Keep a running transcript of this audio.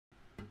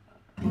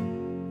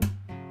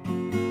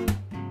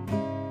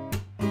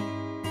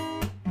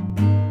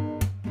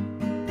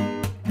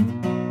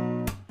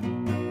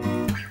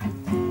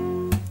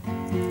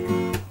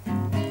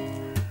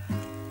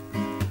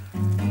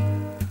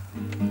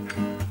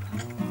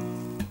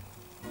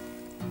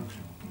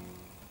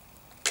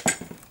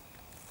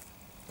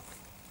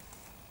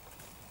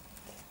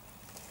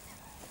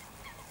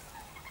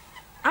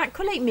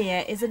Aqualate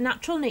Mere is a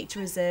natural nature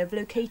reserve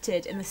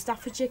located in the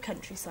Staffordshire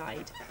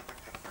countryside.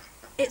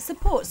 It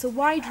supports a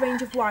wide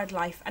range of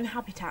wildlife and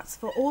habitats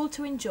for all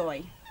to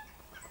enjoy.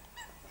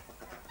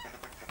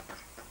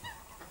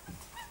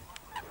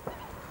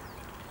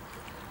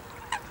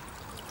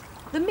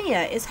 The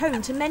mere is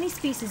home to many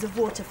species of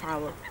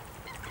waterfowl.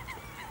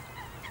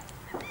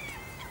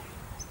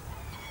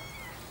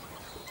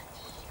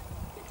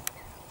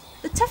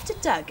 The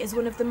tufted duck is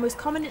one of the most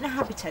common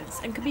inhabitants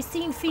and can be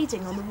seen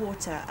feeding on the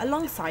water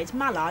alongside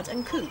mallard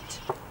and coot.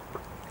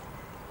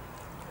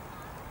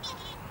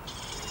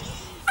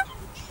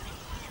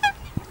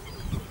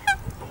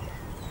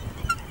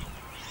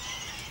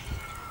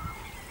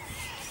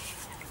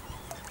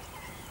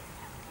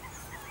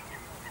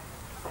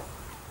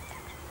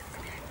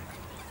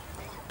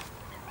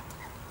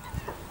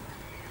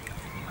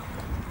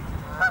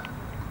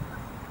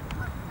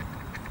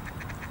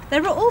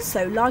 There are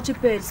also larger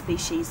bird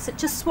species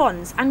such as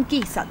swans and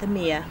geese at the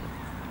mere.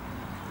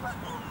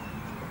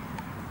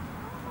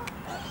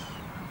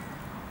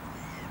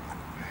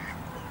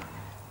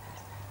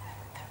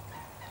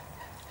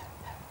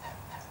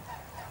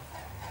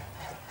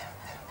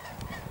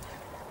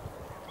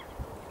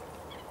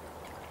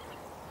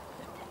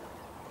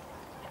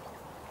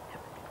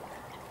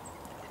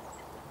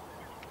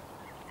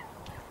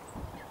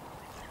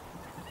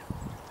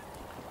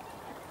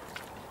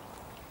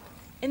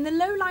 In the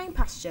low-lying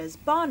pastures,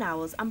 barn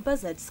owls and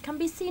buzzards can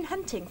be seen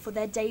hunting for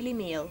their daily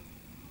meal.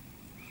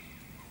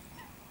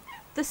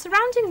 The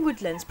surrounding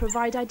woodlands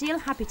provide ideal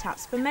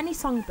habitats for many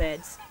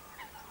songbirds.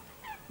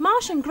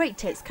 Marsh and great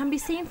tits can be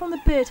seen from the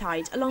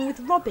birdhide along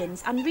with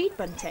robins and reed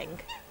bunting.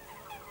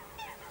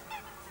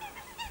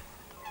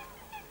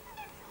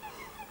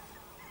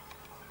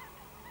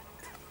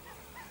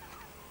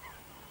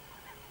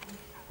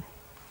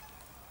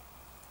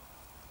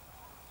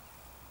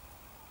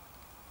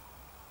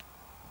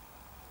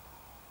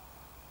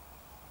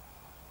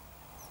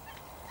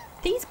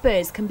 These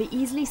birds can be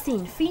easily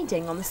seen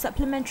feeding on the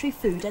supplementary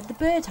food at the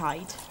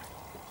birdhide.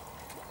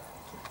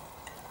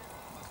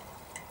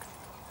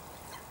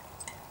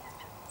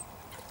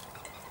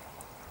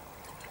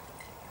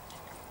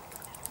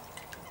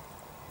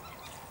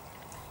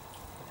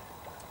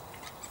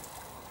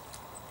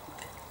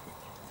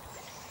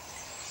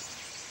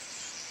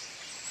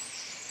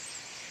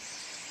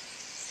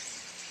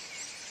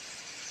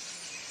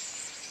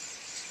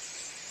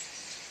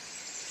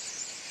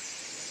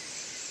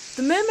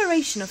 The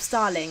murmuration of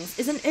starlings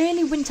is an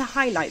early winter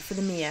highlight for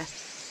the mere.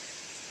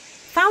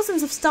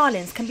 Thousands of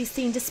starlings can be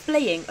seen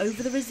displaying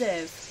over the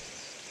reserve.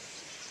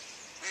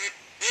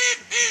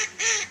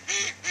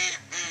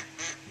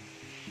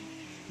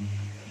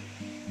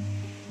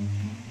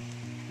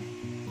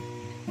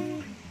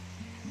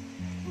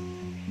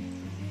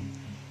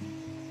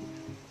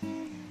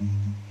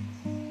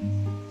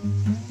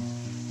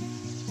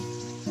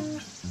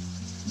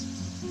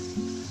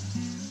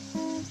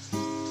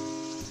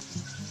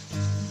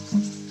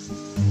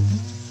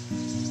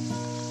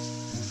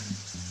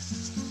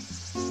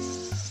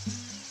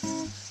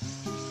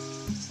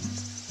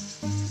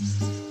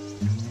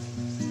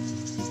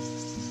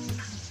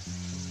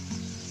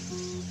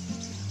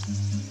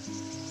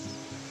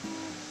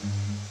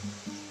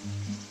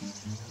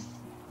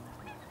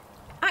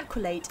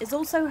 Aqualate is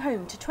also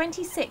home to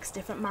 26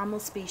 different mammal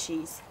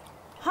species.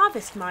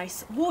 Harvest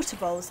mice, water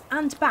voles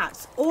and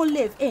bats all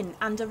live in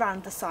and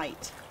around the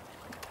site.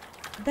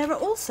 There are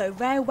also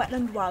rare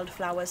wetland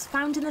wildflowers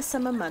found in the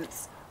summer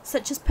months,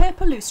 such as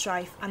purple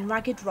loosestrife and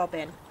ragged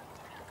robin.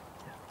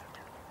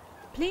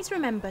 Please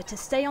remember to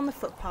stay on the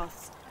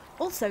footpaths.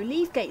 Also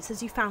leave gates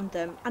as you found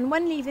them, and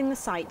when leaving the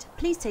site,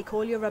 please take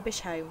all your rubbish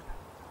home.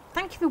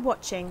 Thank you for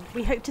watching.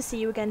 We hope to see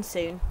you again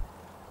soon.